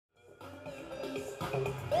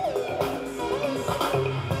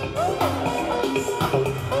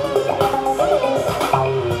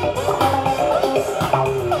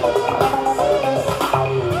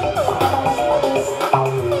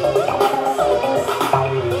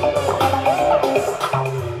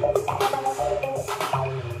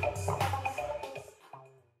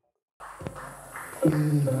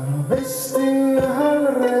Vesti ühel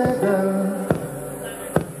reedel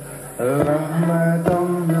lähme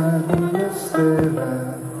tamme puiesteele,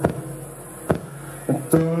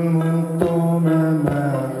 tolmud toome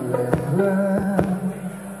mäelele,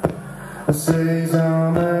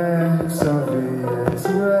 seisame eksavi ees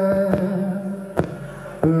veel,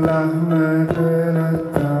 lähme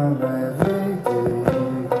kõnetame veidi.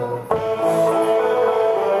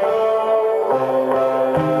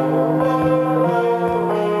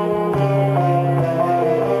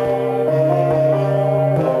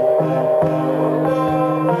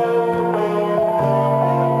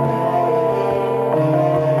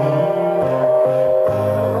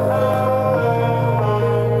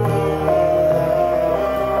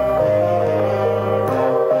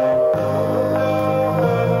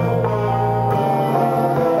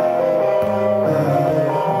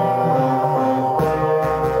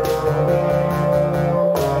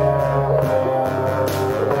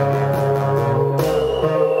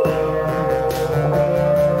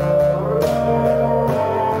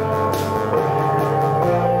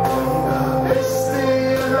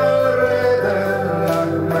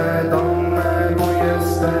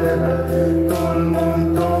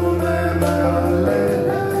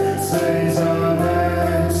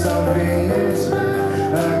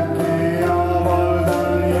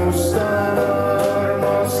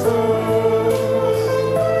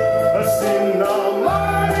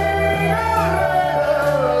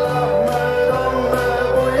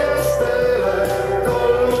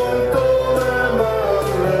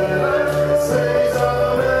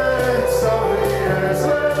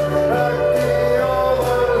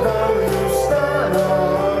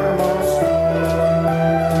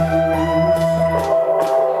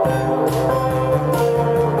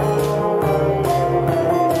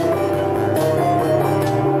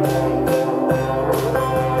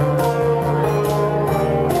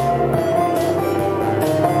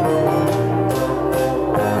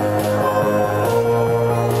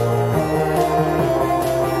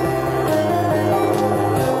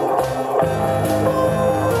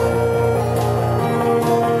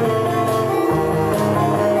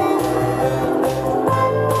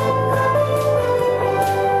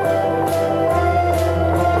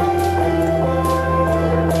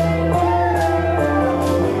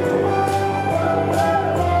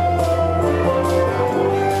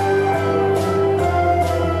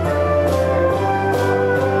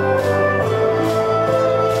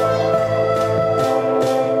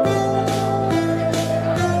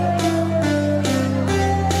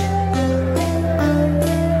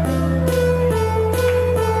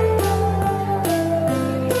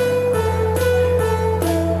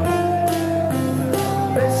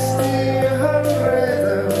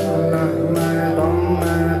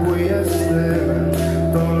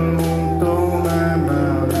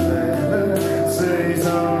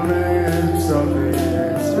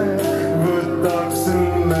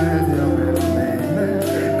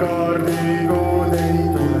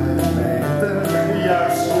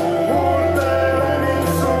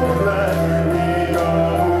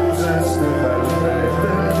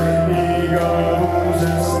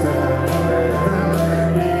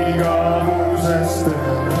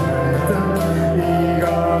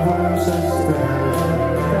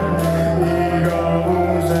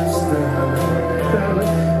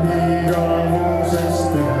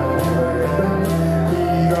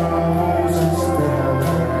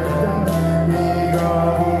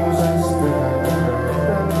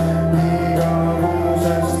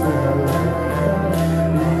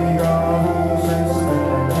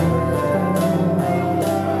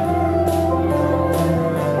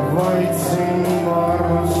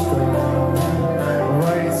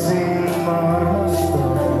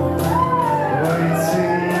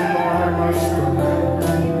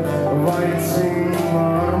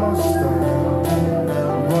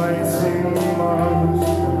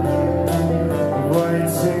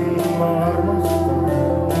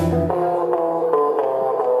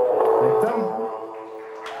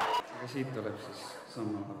 siit tuleb siis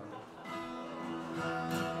sama.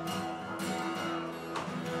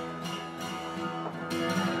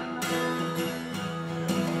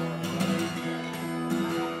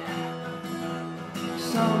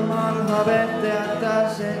 Sammal habet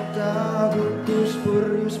teatas, et ta kukkus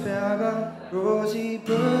purjus peaga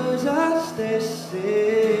roosipõõsastesse.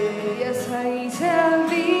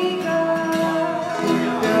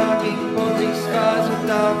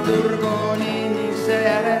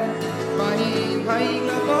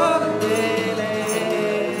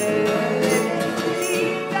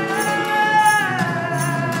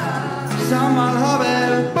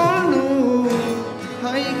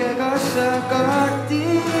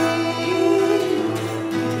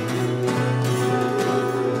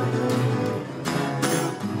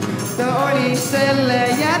 selle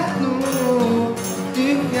jätnud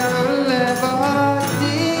tühja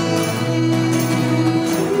õllepaati.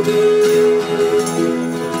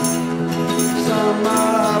 Sama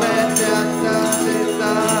vett teatas, et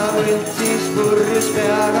ta võtsis purjus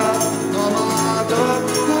peaga oma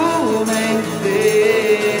dokumente.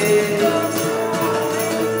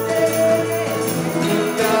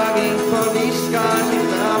 Viskasin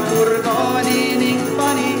ta furgooni ning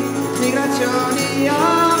pani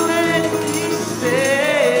migratsiooniametisse.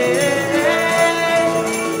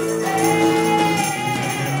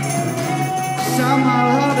 Samal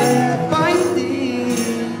habe pandi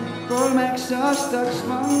 3 aastaks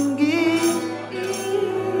vangi.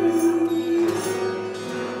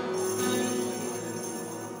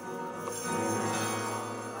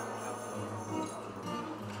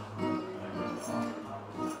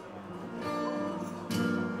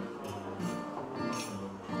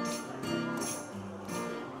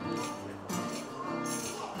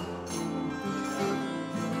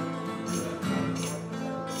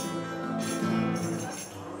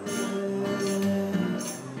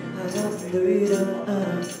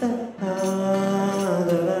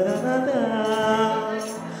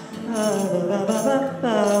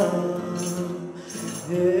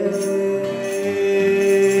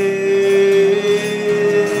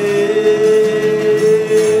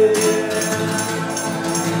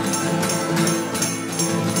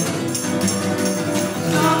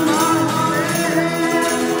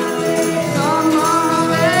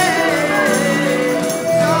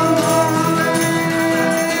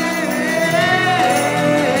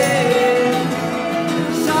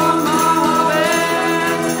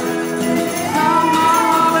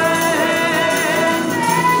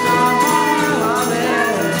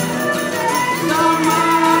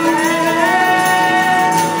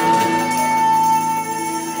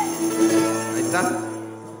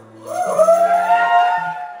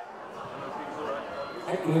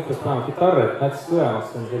 Äkki ütles vähemalt kitarr, et näts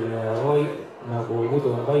tugevast on selline nagu udu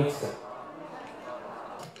on vaikse.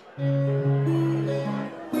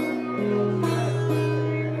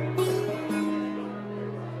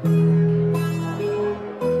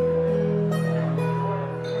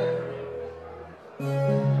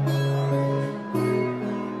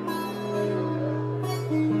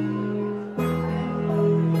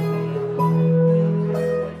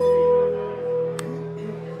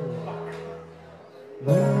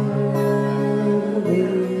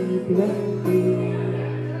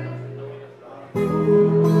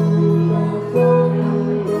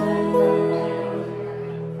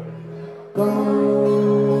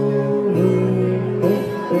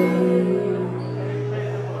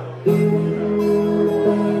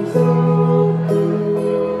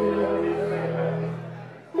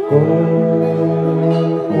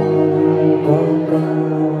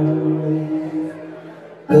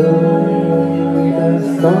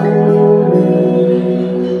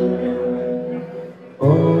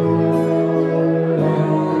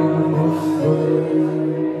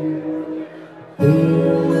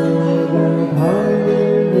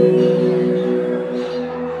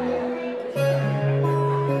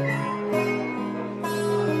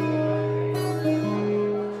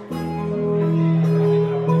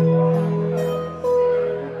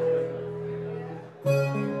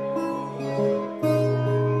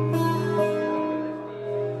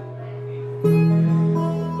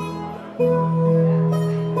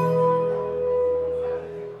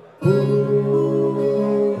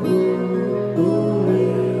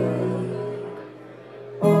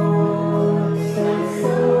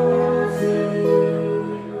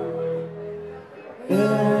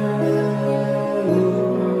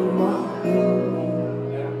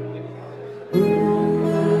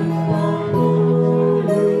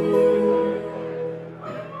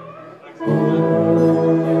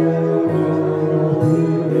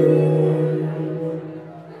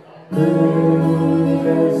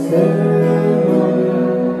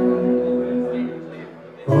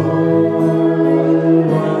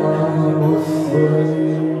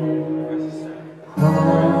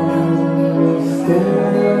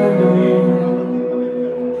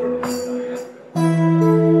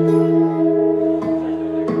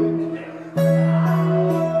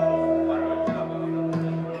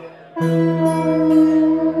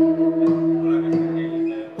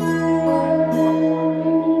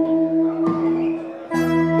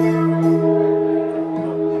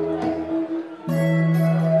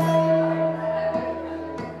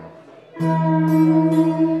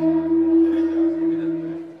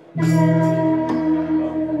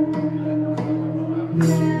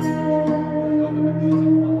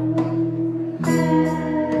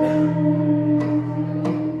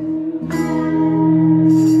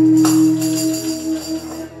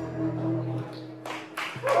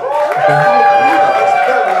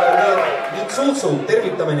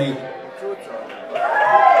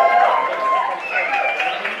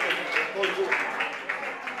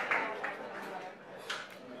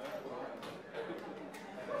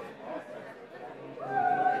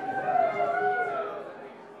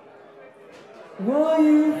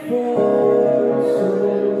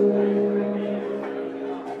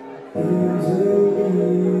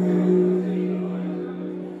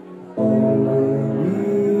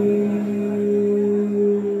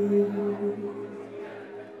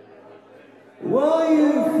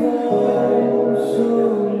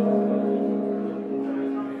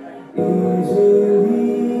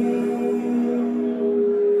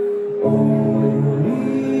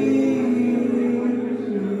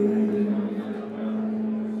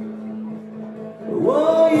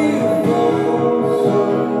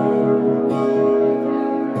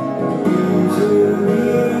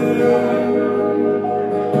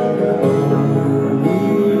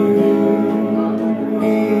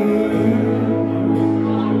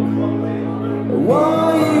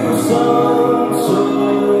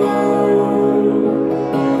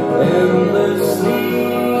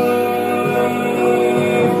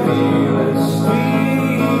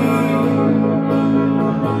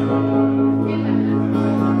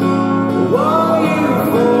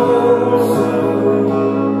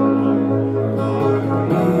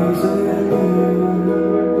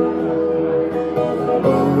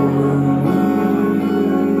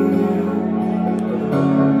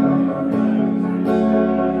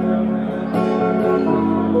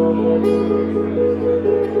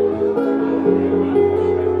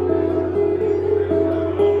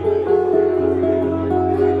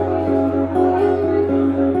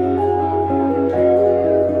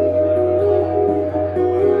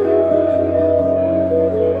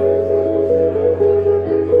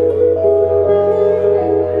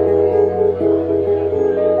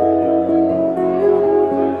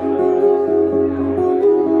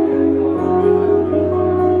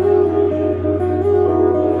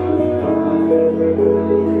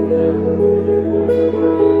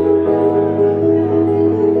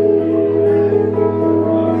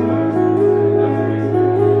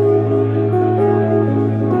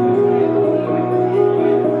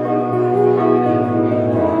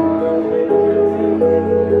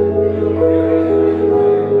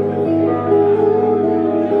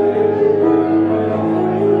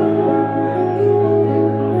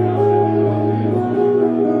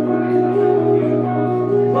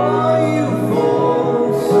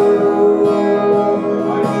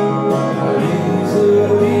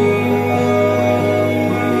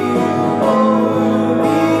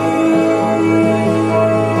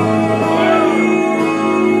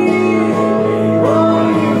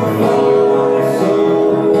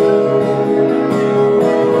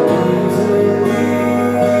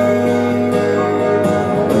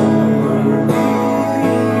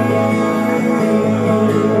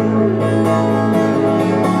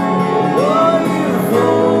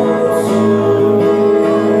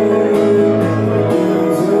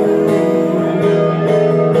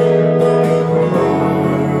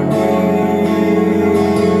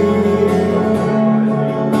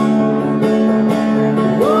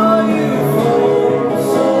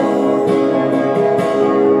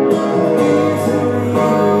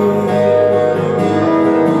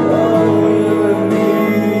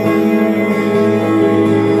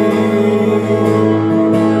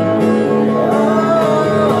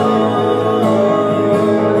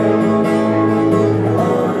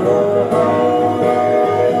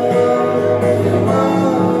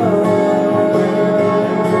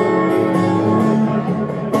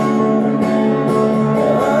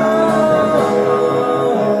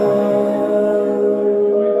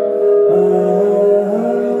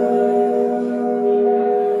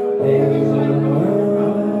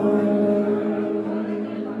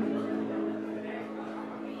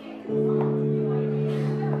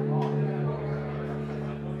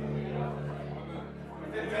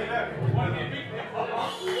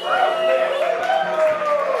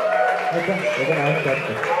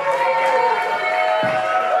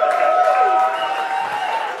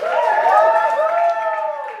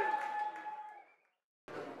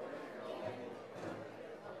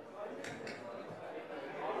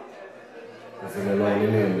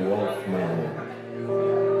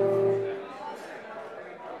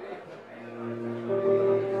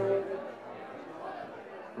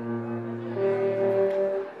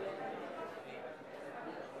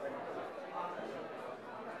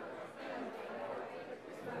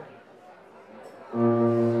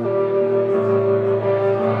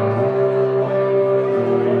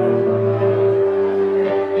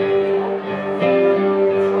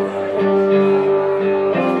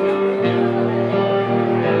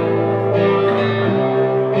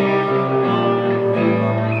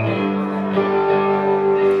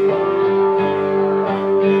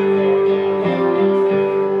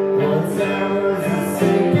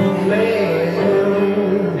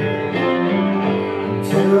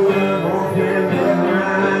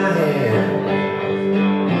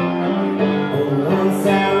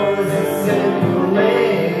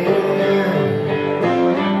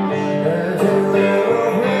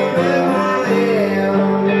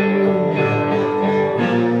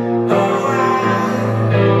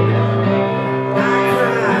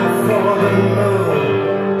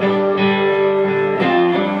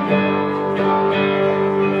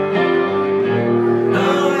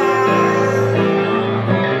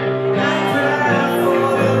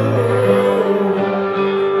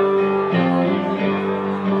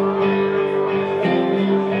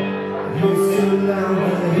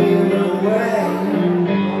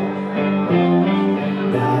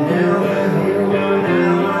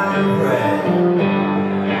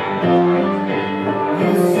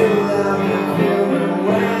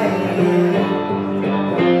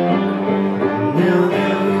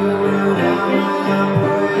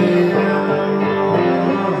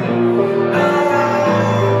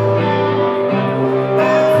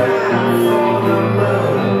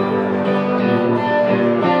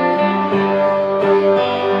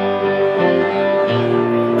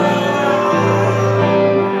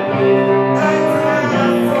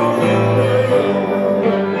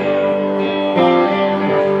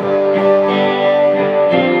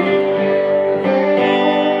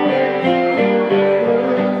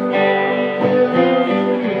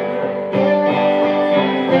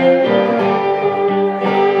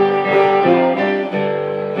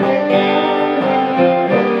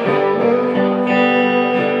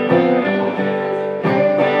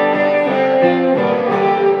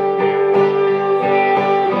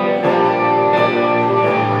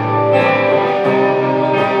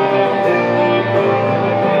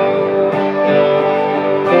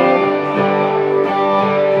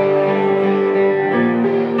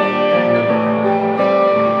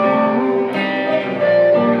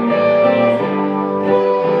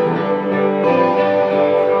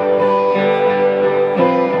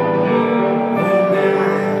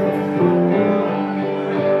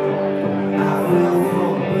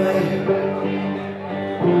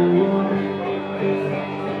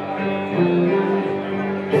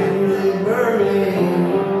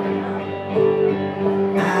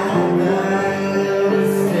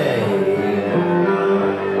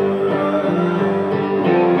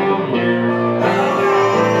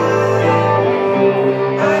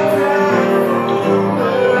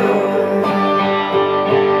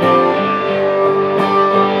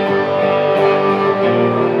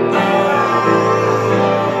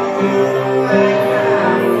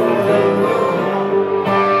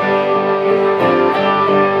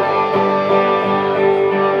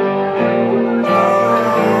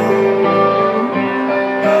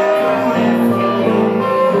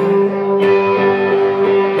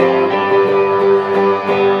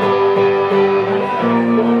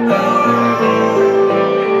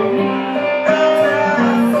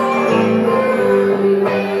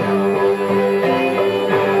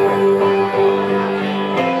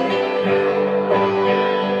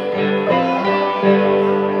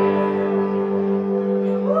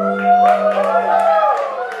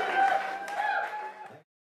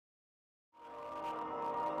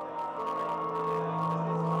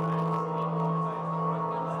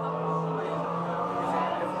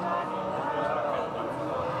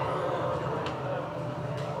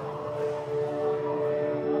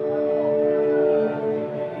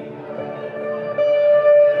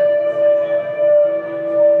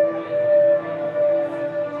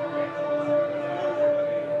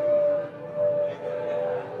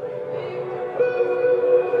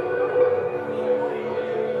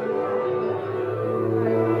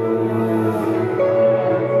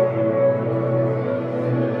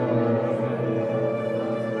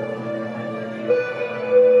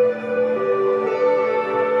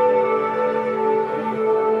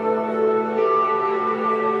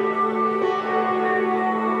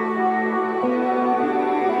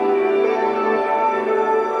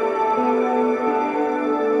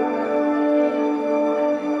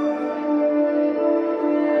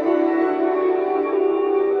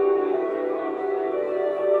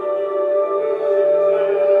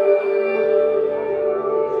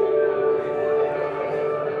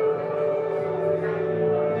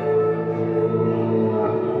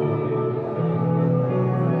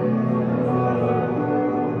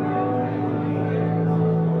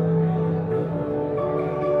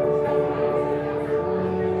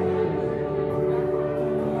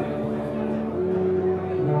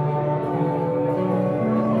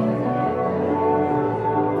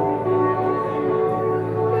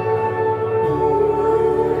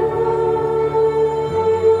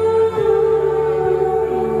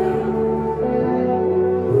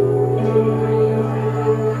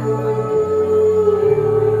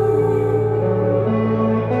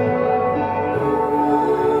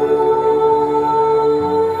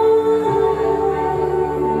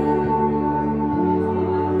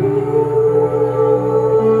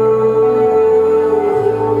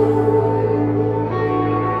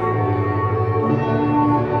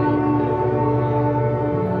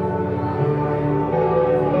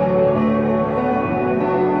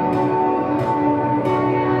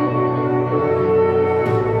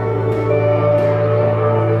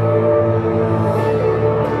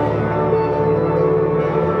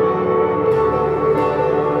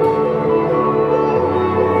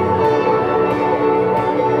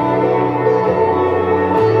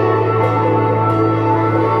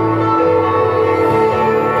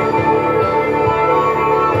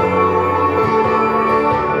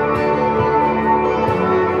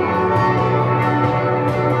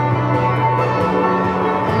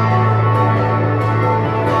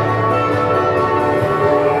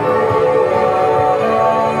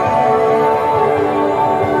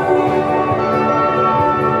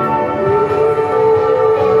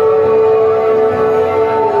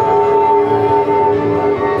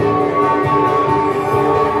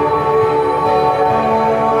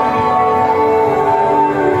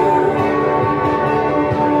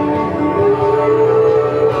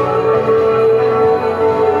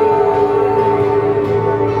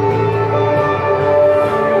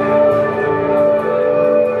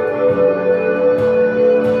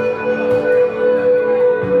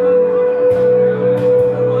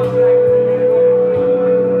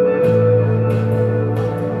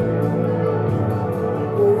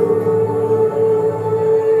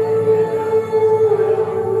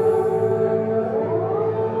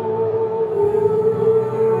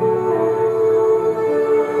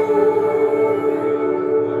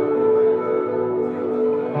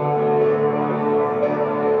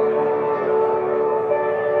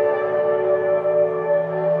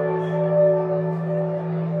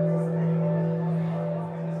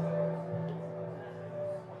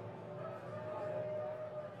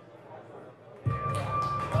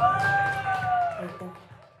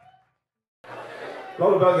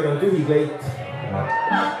 laulu pealkiri on Tühi kleit.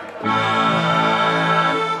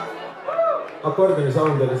 Akordioni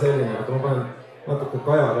sound oli selline, aga ma panen natuke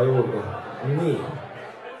kajaga juurde. Nii.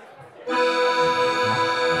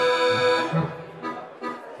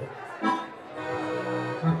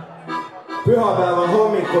 Pühapäeva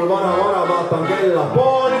hommikul vara vaatan kella 4:30.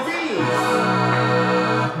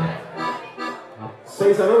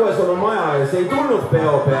 Seisan õues oma maja ees, ei tulnud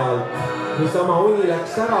peo pealt. Niisama uni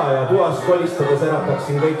läks ära ja toas kolistades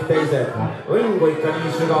ärataksin kõik teised. Õnn, kui ikka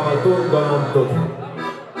nii sügavalt tund on antud.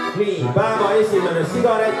 Nii, päeva esimene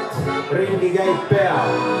sigaret, ringi käib pea.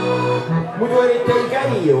 Muidu eriti ei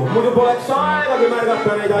käi ju, muidu poleks aegagi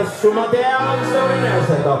märgata neid asju. Ma tean, see on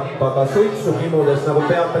enesetapp, aga suitsu kimudes nagu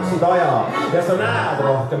peataksid aja. Ja sa näed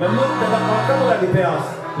rohkem ja mõtted hakkavad ka kuidagi peas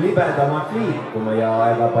libedamalt liikuma. Ja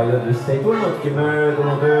ega paljud vist ei tulnudki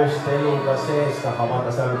möödunud ööst eluga seest. Aga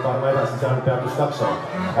vaata, seal nüüd parma edasi, seal nüüd peatus takso.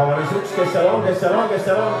 Avanes üks, kes seal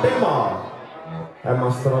on tema.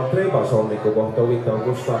 Hämmastavalt reibas hommiku kohta huvitav,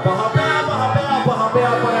 kus ta paha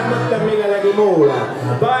pea, paneb mõtleb millelegi muule.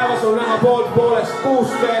 Taevas on näha poolt poolest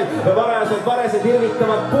kuust veel ja varased varesed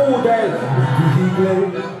irvitavad puudel. Tühi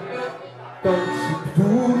kleit, tantsib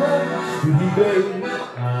tuules, tühi kleit,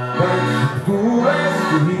 tantsib tuules,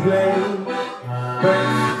 tühi kleit,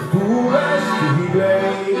 tantsib tuules, tühi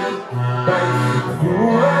kleit, tantsib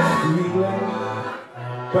tuules, tühi kleit,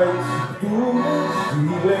 tantsib tuules,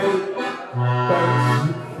 tühi kleit.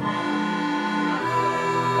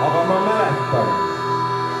 Aga ma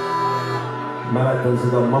mäletan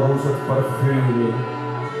seda magusat parfüümi,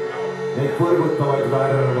 neid põrgutavaid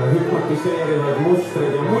värve, hüpnotiseerivaid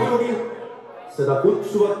mustreid ja muidugi seda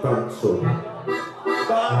kutsuvat tantsu.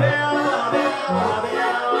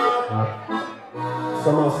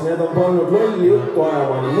 Samas need on pannud lolli juttu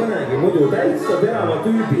ajama nii mõnegi muidu täitsa terava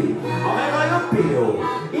tüübi. Aga ega ei õpi ju.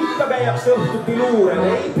 Ikka käiakse õhtuti luurel,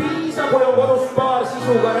 ei piisa, kui on kodus paar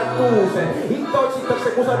sisuga retuuse. Ikka otsitakse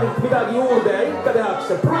kusagilt midagi juurde ja ikka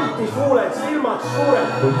tehakse prunti suuled, silmad suured.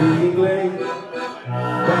 Kui tühi kleit,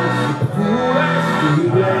 tantsib tuules, tühi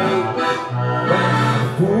kleit, tantsib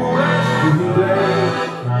tuules, tühi kleit,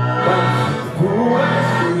 tantsib tuules,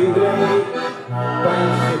 tühi kleit,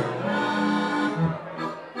 tantsib.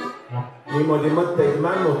 Niimoodi mõtteid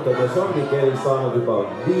mämmutades ongi kell saanud juba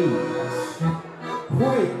 5.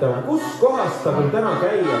 Huvitav, kus kohas ta küll täna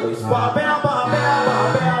käia võis? Paha pea,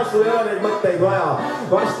 sul ei ole neid mõtteid vaja.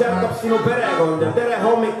 Varsti hakkab sinu perekond ja tere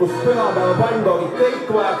hommikust pühapäeva pannkoogid kõik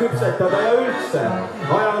vaja küpsetada ja üldse.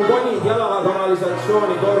 Ajan konid jalaga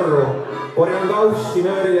kanalisatsiooni torru. Korjan kaussi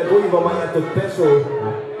nöörile kuivama jäetud pesu.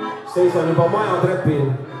 Seisan juba maja trepil.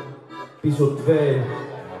 Pisut veel.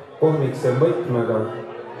 Kohmiksen võtmega.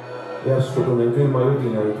 Järsku tunnen külma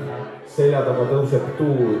judinaid. Selja taga tõuseb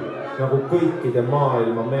tuul. Nagu kõikide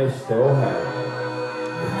maailma meeste ohel.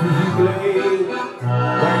 Tühi kleit,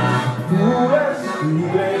 tantsib tuules, tühi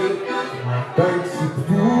kleit, tantsib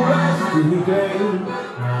tuules, tühi kleit,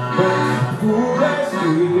 tantsib tuules,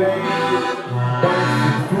 tühi kleit,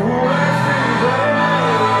 tantsib tuules, tühi kleit,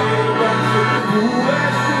 tantsib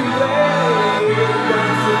tuules, tühi kleit,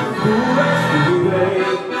 tantsib tuules, tühi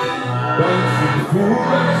kleit, tantsib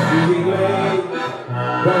tuules, tühi kleit,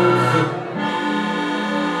 tantsib.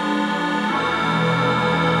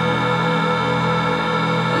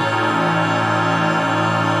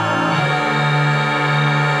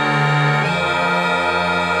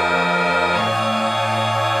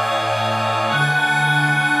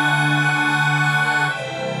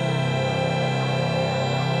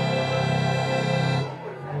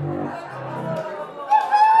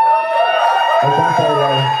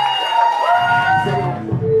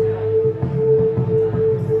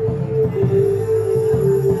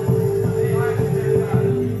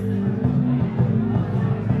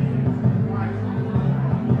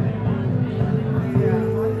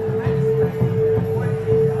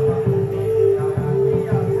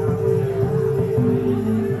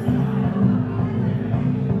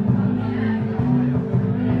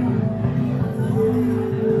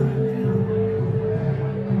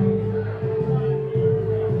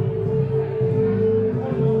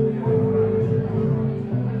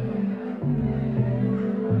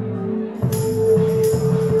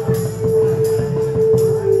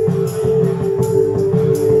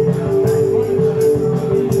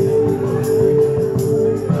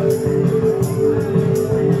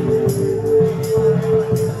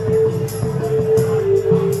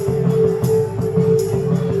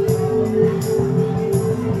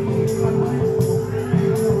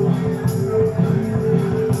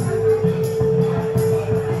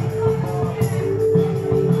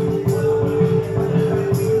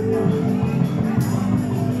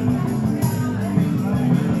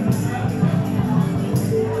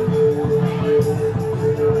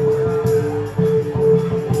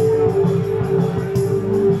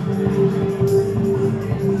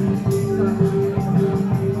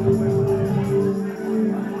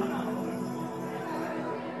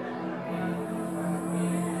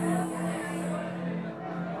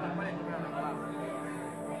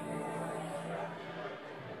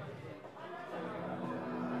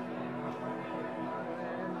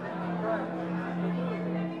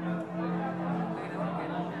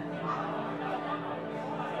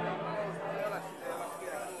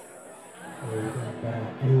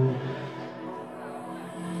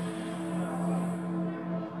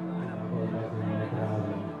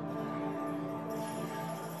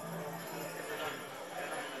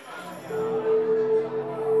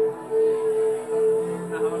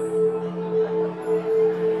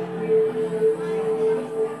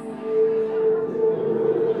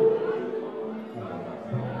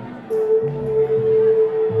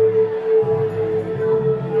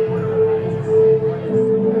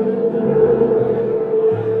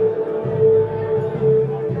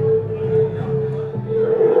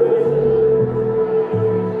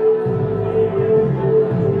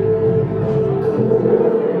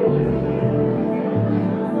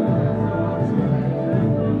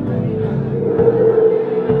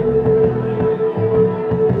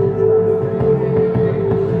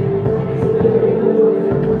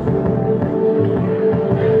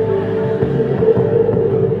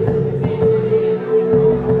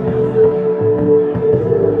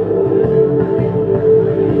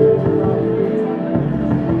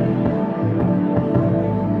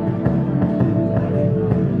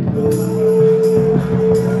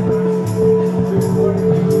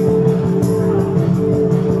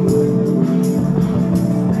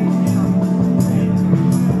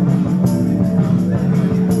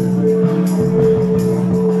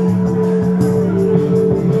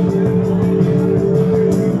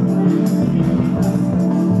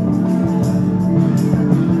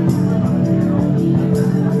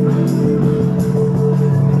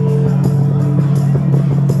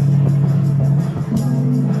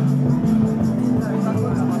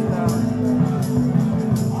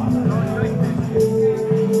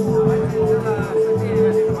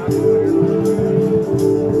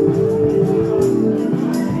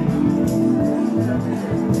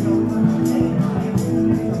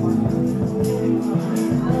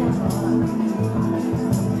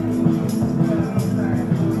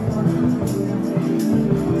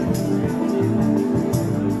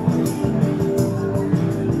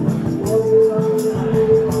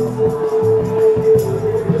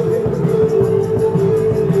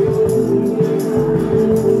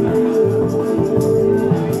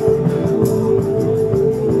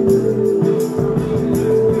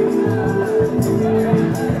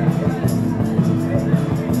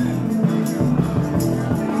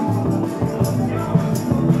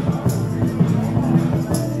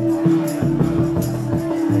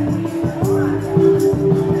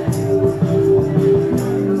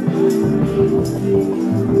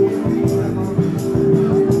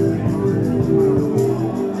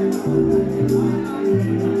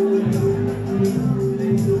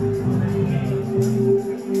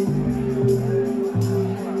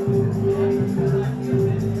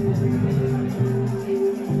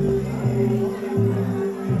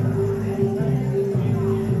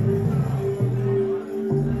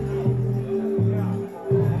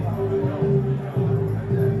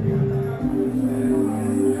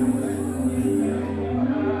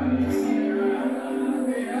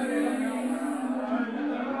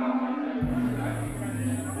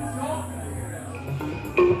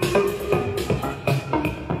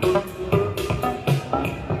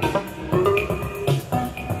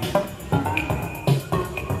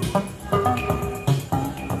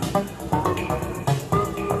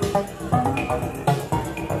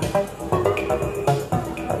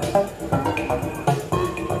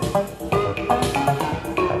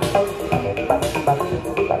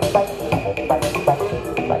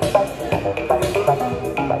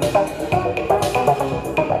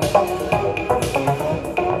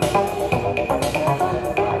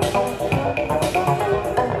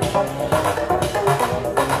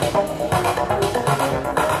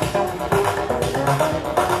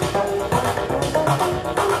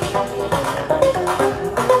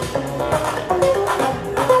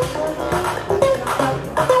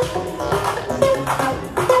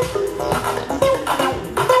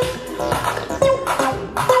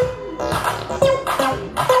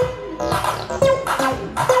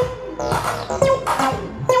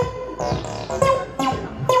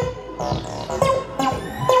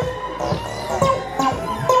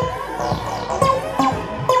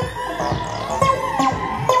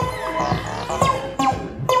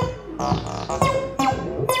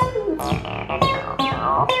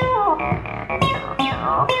 Thank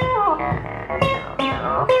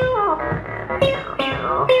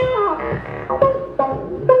you.